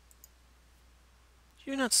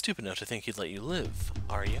 You're not stupid enough to think he'd let you live,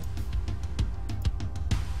 are you?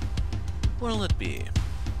 What'll it be?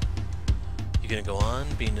 You gonna go on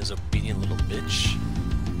being his obedient little bitch?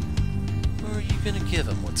 Or are you gonna give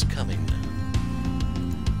him what's coming?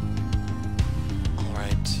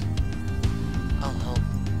 Alright. I'll help.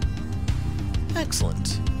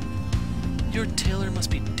 Excellent. Your tailor must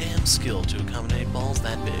be damn skilled to accommodate balls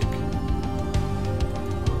that big.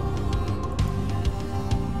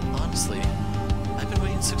 Honestly, I've been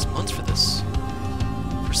waiting 6 months for this.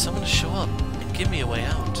 For someone to show up and give me a way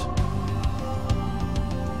out.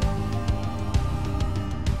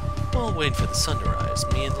 While waiting for the sun to rise,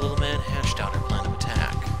 me and the little man hashed out our plan of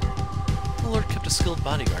attack. The Lord kept a skilled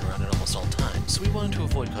bodyguard around at almost all times, so we wanted to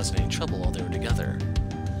avoid causing any trouble while they were together.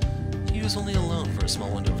 He was only alone for a small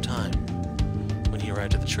window of time. When he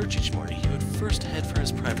arrived at the church each morning, he would first head for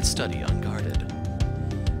his private study unguarded.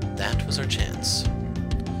 That was our chance.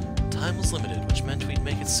 Time was limited, which meant we'd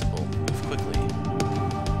make it simple, move quickly.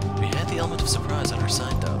 We had the element of surprise on our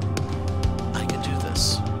side, though. I could do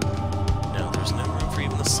this. No, there's no room for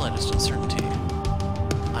even the slightest uncertainty.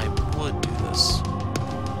 I would do this.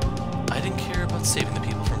 I didn't care about saving the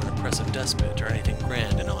people from an oppressive despot or anything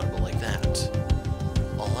grand and honorable like that.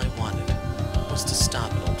 All I wanted was to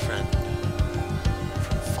stop an old friend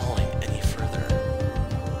from falling any further.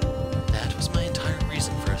 That was my entire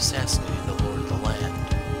reason for assassinating the Lord of the Land.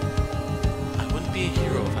 I wouldn't be a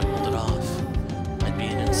hero if I pulled it off. I'd be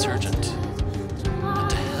an insurgent. But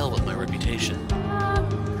to hell with my reputation.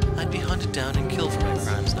 I'd be hunted down and killed for my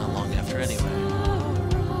crimes not long after anyway.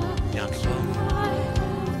 Jacopo,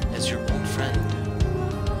 as your old friend,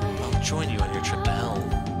 I'll join you on your trip to hell.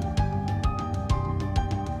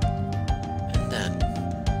 And then,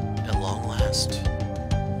 at long last,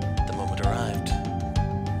 the moment arrived.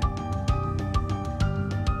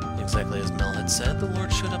 Exactly as Mell had said, the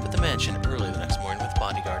Lord showed up at the mansion early the next morning with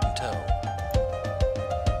bodyguard in tow.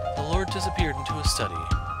 The Lord disappeared into his study,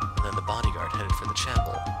 and then the bodyguard headed for the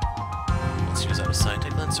chapel. Once he was out of sight, I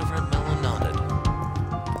glanced over at Mell and nodded.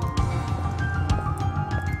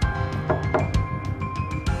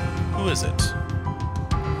 Who is it?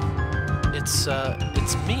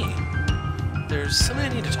 It's me. There's something I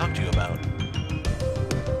need to talk to you about.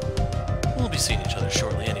 We'll be seeing each other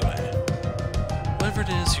shortly anyway. Whatever it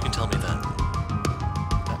is, you can tell me then.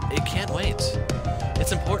 It can't wait.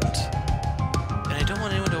 It's important. And I don't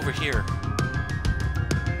want anyone to overhear.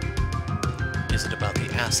 Is it about the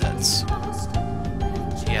assets?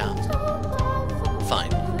 Yeah.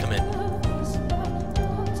 Fine, come in.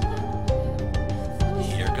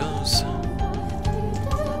 Here goes.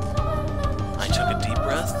 I took a deep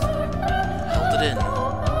breath, held it in.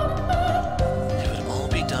 It would all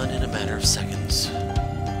be done in a matter of seconds.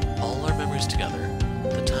 All our memories together,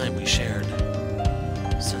 the time we shared,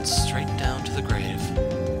 sent straight down to the grave.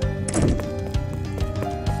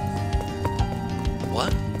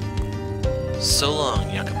 What? So long,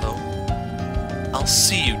 Jacopo. I'll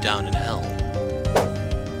see you down in hell.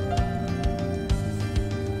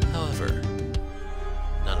 However,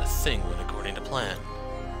 not a thing went according to plan.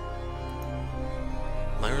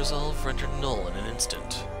 My My resolve rendered null in an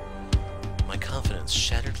instant. My confidence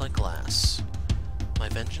shattered like glass. My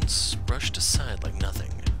vengeance brushed aside like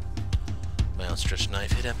nothing. My outstretched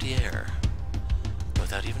knife hit empty air.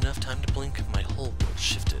 Without even enough time to blink, my whole world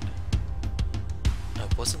shifted. I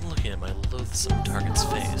wasn't looking at my loathsome target's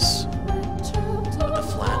face, but the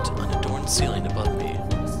flat, unadorned ceiling above me.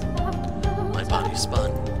 My body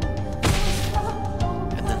spun,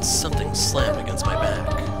 and then something slammed against my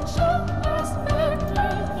back.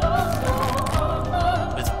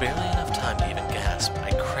 With barely enough time to even gasp,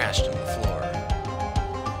 I crashed into the floor.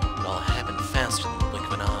 It all happened faster than the blink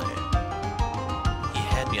of an eye. He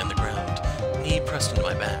had me on the ground, knee pressed into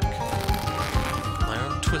my back. My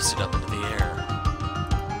arm twisted up into the air.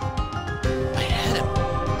 I had him.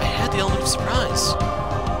 I had the element of surprise.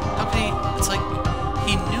 How could he... It's like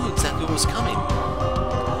he knew exactly what was coming.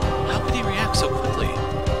 How could he react so quickly?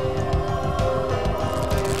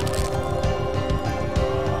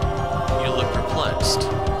 You look perplexed.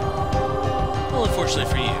 Well,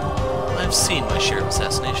 unfortunately for you, I've seen my share of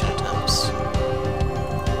assassination attempts.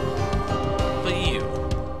 But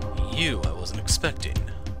you I wasn't expecting.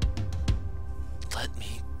 Let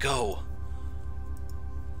me go.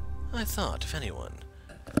 I thought, if anyone,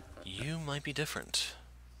 you might be different.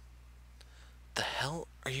 The hell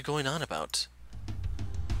are you going on about?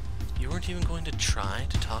 You weren't even going to try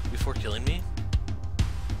to talk before killing me?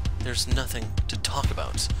 There's nothing to talk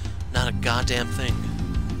about. Not a goddamn thing.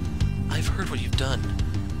 I've heard what you've done.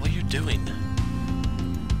 What you're doing.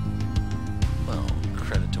 Well,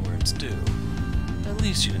 credit to where it's due. At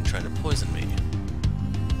least you didn't try to poison me.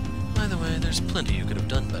 By the way, there's plenty you could have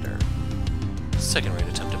done better. Second-rate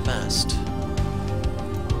attempt at best.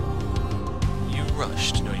 You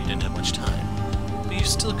rushed, knowing you didn't have much time, but you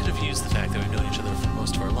still could have used the fact that we've known each other for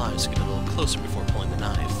most of our lives to get a little closer before pulling the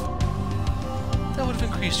knife. That would have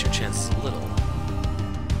increased your chances a little.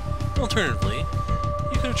 Alternatively,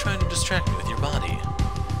 you could have tried to distract me with your body,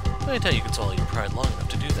 but I doubt you could swallow your pride long enough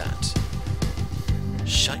to do that.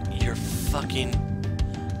 Shut your fucking...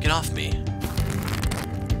 Get off me.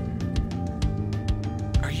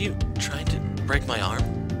 Are you trying to break my arm?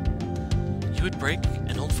 You would break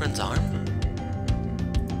an old friend's arm?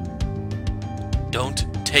 Don't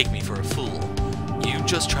take me for a fool. You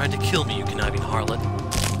just tried to kill me, you conniving harlot.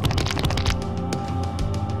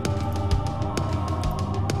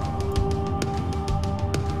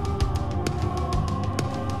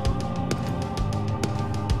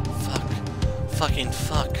 Fucking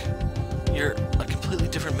fuck. You're a completely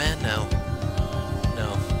different man now.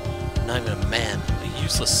 No, not even a man. A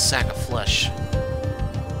useless sack of flesh.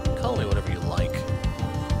 Call me whatever you like.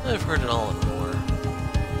 I've heard it all and more.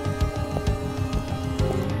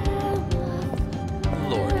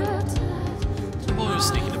 Lord. The boy was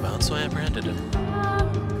sneaking about, so I apprehended him.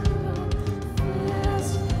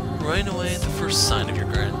 Right away, the first sign of your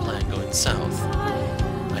grand plan going south.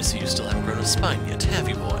 I see you still haven't grown a spine yet, have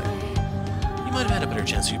you, boy? You might have had a better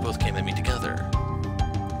chance if you both came at me together.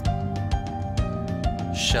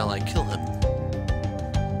 Shall I kill him?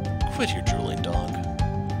 Quit your drooling, dog.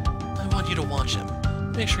 I want you to watch him.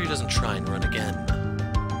 Make sure he doesn't try and run again.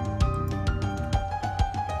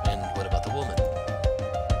 And what about the woman?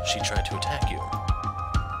 She tried to attack you.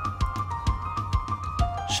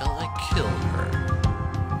 Shall I kill her?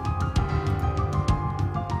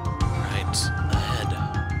 Right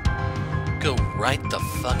ahead. Go right the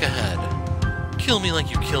fuck ahead. Kill me like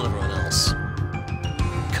you kill everyone else.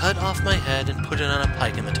 Cut off my head and put it on a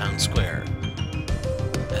pike in the town square.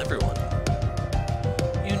 Everyone.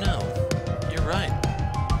 You know, you're right.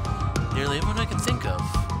 Nearly everyone I can think of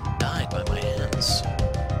died by my hands.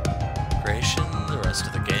 Gratian, the rest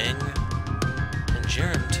of the gang, and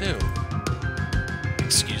Jaren too.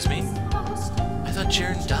 Excuse me? I thought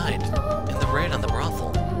Jaren died in the raid on the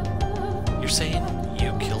brothel. You're saying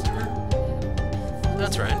you killed her?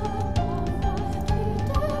 That's right.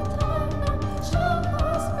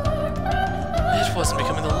 It wasn't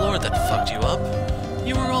becoming the Lord that fucked you up.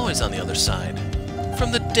 You were always on the other side.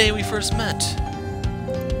 From the day we first met.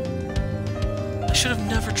 I should have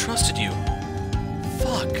never trusted you.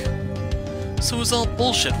 Fuck. So it was all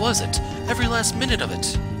bullshit, was it? Every last minute of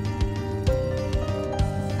it.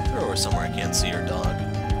 Throw her somewhere I can't see her, dog.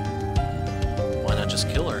 Why not just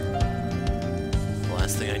kill her? The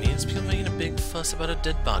last thing I need is people making a big fuss about a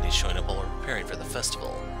dead body showing up while we're preparing for the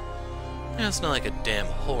festival. Yeah, it's not like a damn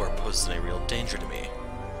whore poses any real danger to me.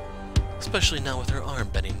 Especially now with her arm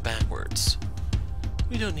bending backwards.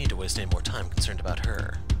 We don't need to waste any more time concerned about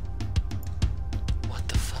her. What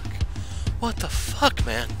the fuck? What the fuck,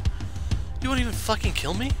 man? You won't even fucking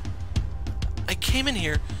kill me? I came in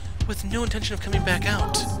here with no intention of coming back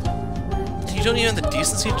out. And You don't even have the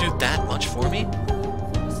decency to do that much for me?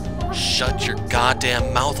 Shut your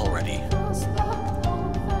goddamn mouth already.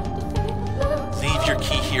 Leave your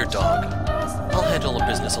key here, dog. I'll handle the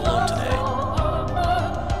business alone today.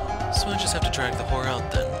 So I just have to drag the whore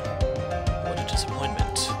out then. What a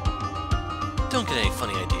disappointment. Don't get any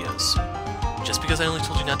funny ideas. Just because I only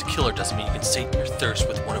told you not to kill her doesn't mean you can sate your thirst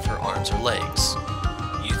with one of her arms or legs.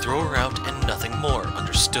 You throw her out and nothing more,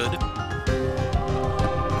 understood?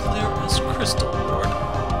 Clear as crystal, Lord.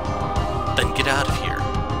 Then get out of here.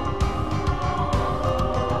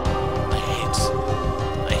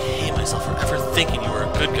 I hate myself for ever thinking you were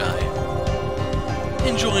a good guy.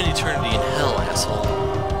 Enjoy an eternity in hell, asshole.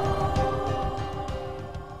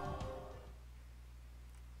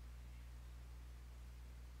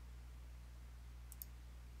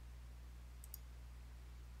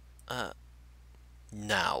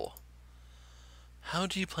 Now. How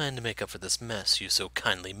do you plan to make up for this mess you so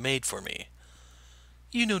kindly made for me?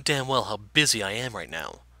 You know damn well how busy I am right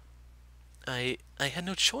now. I had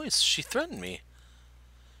no choice. She threatened me.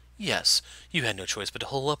 Yes, you had no choice but to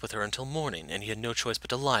hole up with her until morning, and you had no choice but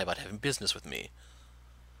to lie about having business with me.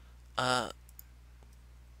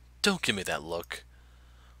 Don't give me that look.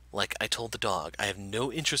 Like I told the dog, I have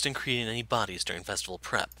no interest in creating any bodies during festival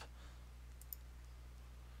prep.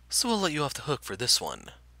 So I'll let you off the hook for this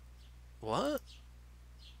one. What?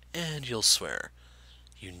 And you'll swear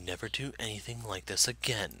you never do anything like this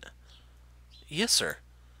again. Yes, sir.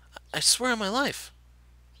 I swear on my life.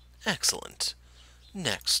 Excellent.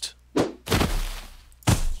 Next.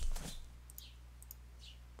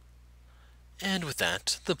 And with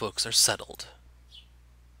that, the books are settled.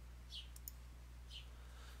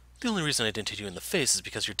 The only reason I didn't hit you in the face is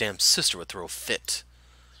because your damn sister would throw a fit.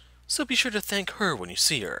 So be sure to thank her when you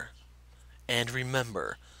see her. And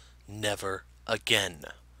remember, never again.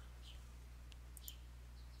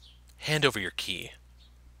 Hand over your key.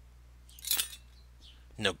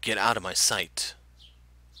 Now get out of my sight.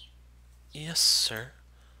 Yes, sir.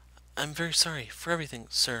 I'm very sorry for everything,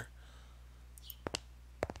 sir.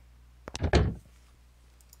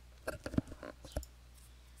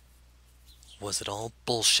 Was it all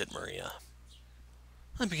bullshit, Maria?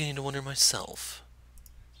 I'm beginning to wonder myself.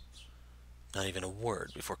 Not even a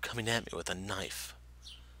word before coming at me with a knife.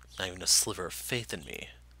 Not even a sliver of faith in me.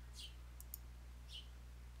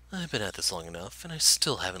 I've been at this long enough, and I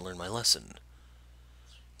still haven't learned my lesson.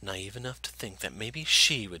 Naive enough to think that maybe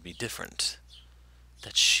she would be different.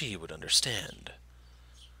 That she would understand.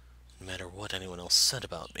 No matter what anyone else said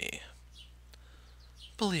about me.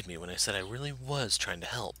 Believe me when I said I really was trying to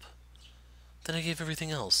help. That I gave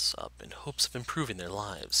everything else up in hopes of improving their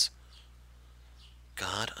lives.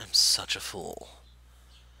 God, I'm such a fool.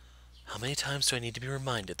 How many times do I need to be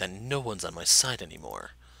reminded that no one's on my side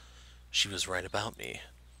anymore? She was right about me.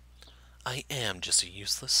 I am just a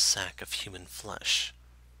useless sack of human flesh.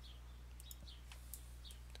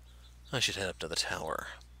 I should head up to the tower.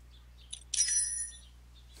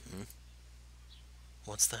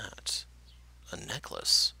 What's that? A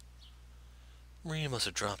necklace? Maria must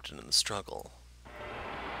have dropped it in the struggle.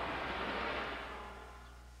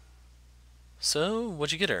 So,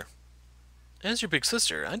 what'd you get her? As your big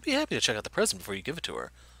sister, I'd be happy to check out the present before you give it to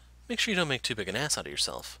her. Make sure you don't make too big an ass out of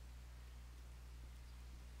yourself.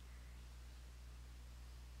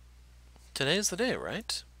 Today's the day,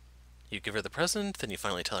 right? You give her the present, then you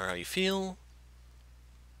finally tell her how you feel.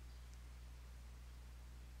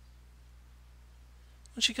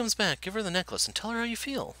 When she comes back, give her the necklace and tell her how you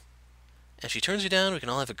feel. And if she turns you down, we can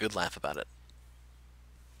all have a good laugh about it.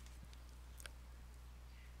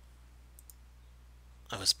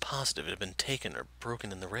 I was positive it had been taken or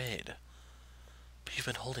broken in the raid. But you've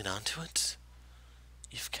been holding on to it?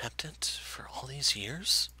 You've kept it for all these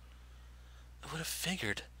years? I would have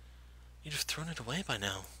figured you'd have thrown it away by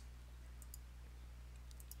now.